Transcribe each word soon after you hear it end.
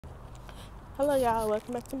Hello y'all,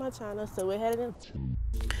 welcome back to my channel. So we're headed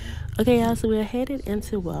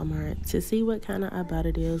into Walmart to see what kind of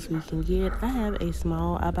Ibotta deals we can get. I have a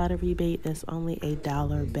small Ibotta rebate that's only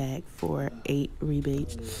 $1 back for 8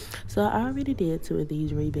 rebates. So I already did 2 of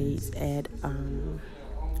these rebates at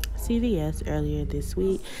CVS earlier this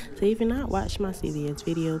week. So if you're not watched my CVS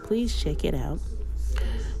video, please check it out.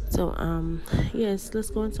 So, yes, let's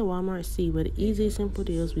go into Walmart, see what easy, simple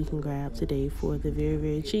deals we can grab today for the very,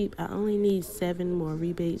 very cheap. I only need 7 more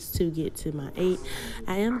rebates to get to my 8.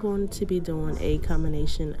 I am going to be doing a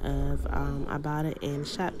combination of Ibotta and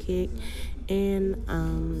Shopkick.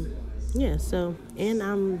 And, yeah, so, and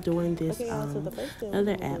I'm doing this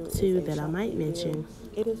other app too that I might mention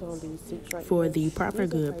for the proper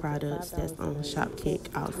good products that's on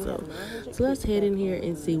Shopkick also. So let's head in here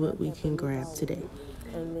and see what we can grab today.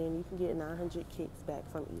 And then you can get 900 kicks back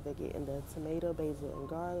from either getting the tomato, basil, and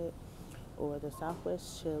garlic, or the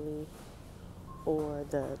Southwest chili, or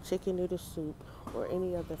the chicken noodle soup, or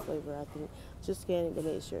any other flavor. I think just scanning to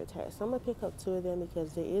make sure it's attached. So I'm gonna pick up 2 of them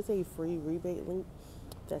because there is a free rebate link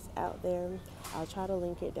that's out there. I'll try to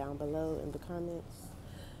link it down below in the comments.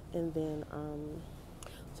 And then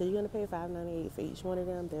so you're gonna pay $5.98 for each one of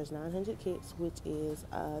them. There's 900 kits, which is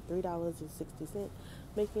 $3.60,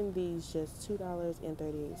 making these just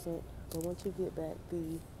 $2.38. But once you get back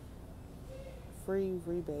the free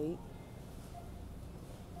rebate,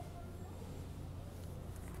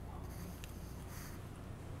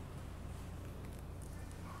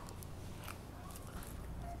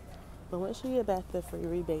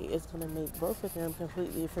 it's gonna make both of them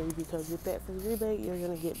completely free because with that free rebate, you're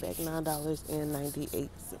gonna get back $9.98.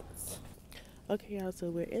 Okay, y'all, so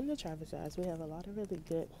we're in the Travis size. We have a lot of really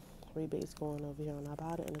good rebates going over here on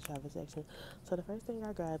Ibotta in the Travis section. So the first thing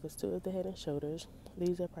I grab is 2 of the Head and Shoulders.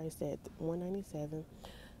 These are priced at $1.97.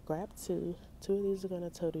 Grab 2. 2 of these are going to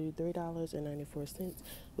total you $3.94.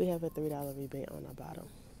 We have a $3 rebate on Ibotta.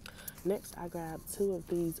 Next, I grabbed 2 of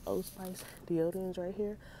these Old Spice deodorants right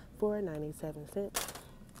here for 97 cents.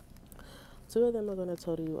 2 of them are going to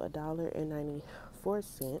total you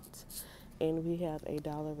 $1.94, and we have a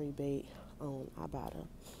 $1 rebate on Ibotta.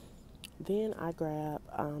 Then I grab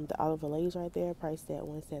the olive olays right there, priced at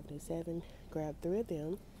 $1.77. Grab 3 of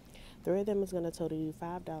them. 3 of them is going to total you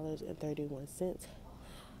 $5.31.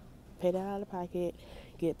 Pay that out of pocket,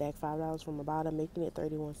 get back $5 from Ibotta, making it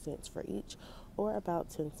 31 cents for each, or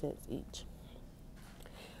about 10 cents each.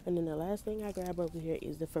 And then the last thing I grab over here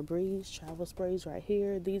is the Febreze travel sprays right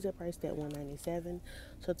here. These are priced at $1.97.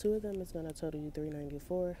 So 2 of them is going to total you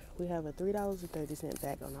 $3.94. We have a $3.30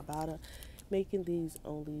 back on Ibotta, making these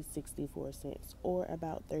only 64 cents, or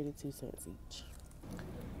about 32 cents each.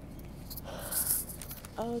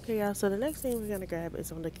 Okay, y'all, so the next thing we're going to grab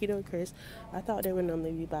is on the Keto Crisp. I thought they would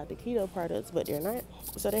normally be about the keto products, but they're not.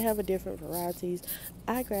 So they have a different varieties.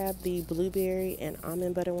 I grabbed the blueberry and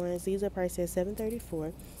almond butter ones. These are priced at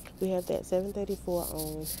 $7.34. We have that $7.34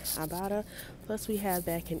 on Ibotta. Plus we have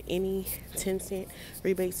back in any 10-cent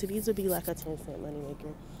rebate. So these would be like a 10-cent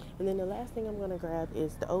moneymaker. And then the last thing I'm going to grab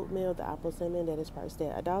is the oatmeal, the apple cinnamon, that is priced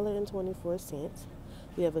at $1.24.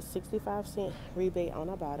 We have a 65-cent rebate on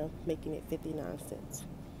Ibotta, making it 59 cents.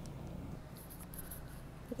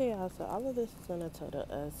 Okay, y'all, so all of this is going to total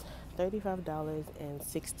us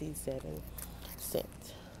 $35.67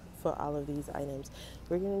 for all of these items.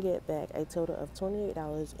 We're going to get back a total of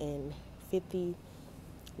 $28.59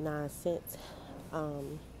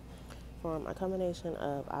 from a combination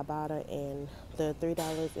of Ibotta and the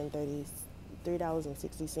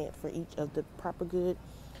 $3.60 for each of the proper good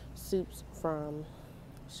soups from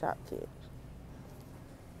Shopkick.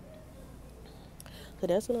 So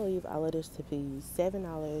that's going to leave all of this to be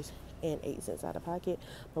 $7.08 out of pocket.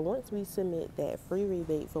 But once we submit that free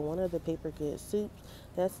rebate for one of the paper goods soups,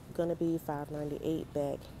 that's going to be $5.98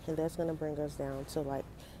 back, and that's going to bring us down to like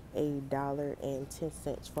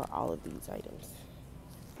 $1.10 for all of these items.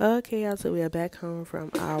 Okay, y'all, so we are back home from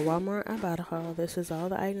our Walmart Ibotta haul. This is all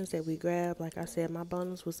the items that we grabbed. Like I said, my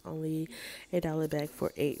bonus was only $1 back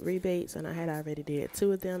for 8 rebates, and I had already did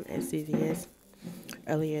 2 of them at CVS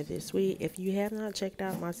earlier this week. If you have not checked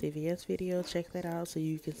out my CVS video, check that out so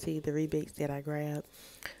you can see the rebates that I grabbed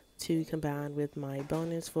to combine with my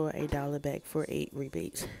bonus for $1 back for 8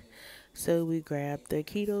 rebates. So we grabbed the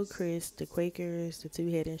Keto Crisp, the Quakers, the 2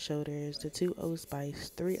 Head and Shoulders, the 2 Old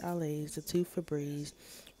Spice, 3 Olays, the 2 Febreze,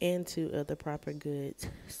 and 2 of the Proper Goods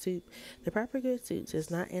soup. The Proper Goods soups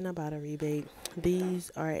is not an Ibotta rebate.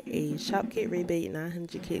 These are a Shopkick rebate,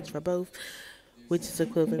 900 kicks for both, which is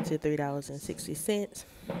equivalent to $3.60.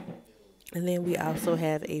 And then we also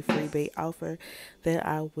have a free bait offer that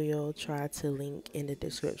I will try to link in the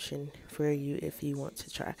description for you if you want to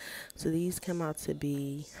try. So these come out to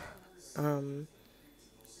be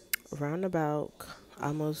roundabout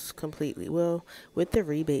almost completely, well, with the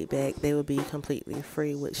rebate bag they will be completely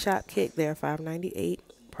free. With shop kick they're $5.98,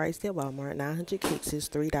 priced at Walmart. 900 kicks is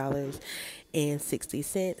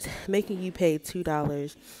 $3.60, making you pay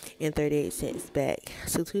 $2.38 back.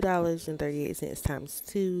 So $2.38 times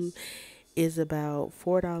 2 is about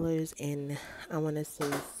 $4 and I want to say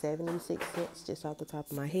 76 cents just off the top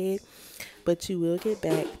of my head. But you will get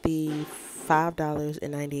back the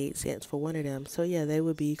 $5.98 for one of them. So yeah, they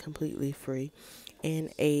would be completely free, and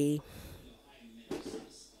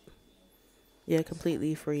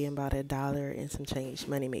completely free, and about $1 and some change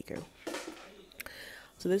moneymaker.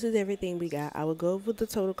 So this is everything we got. I will go over the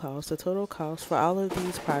total cost. The total cost for all of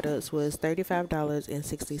these products was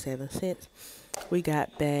 $35.67. We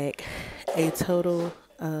got back a total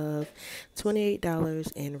of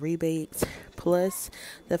 $28 in rebates plus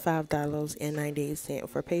the $5.98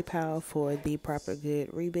 for PayPal for the proper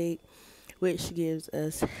good rebate, which gives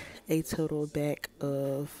us a total back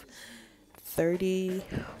of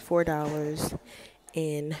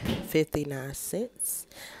 $34.59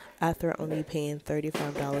 after only paying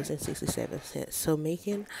 $35.67. So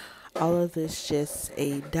making all of this just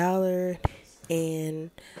 $1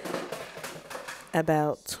 and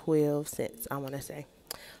about 12 cents, I want to say.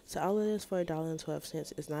 So all of this for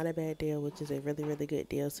 $1.12 is not a bad deal, which is a really, really good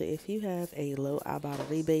deal. So if you have a low Ibotta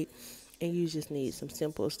rebate and you just need some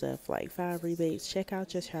simple stuff like 5 rebates, check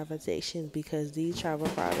out your travel section, because these travel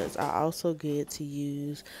products are also good to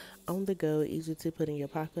use on the go, easy to put in your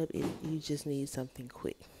pocket if you just need something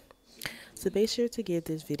quick. So make sure to give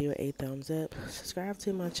this video a thumbs up. Subscribe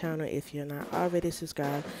to my channel if you're not already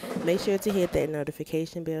subscribed. Make sure to hit that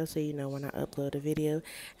notification bell so you know when I upload a video.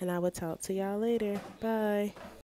 And I will talk to y'all later. Bye.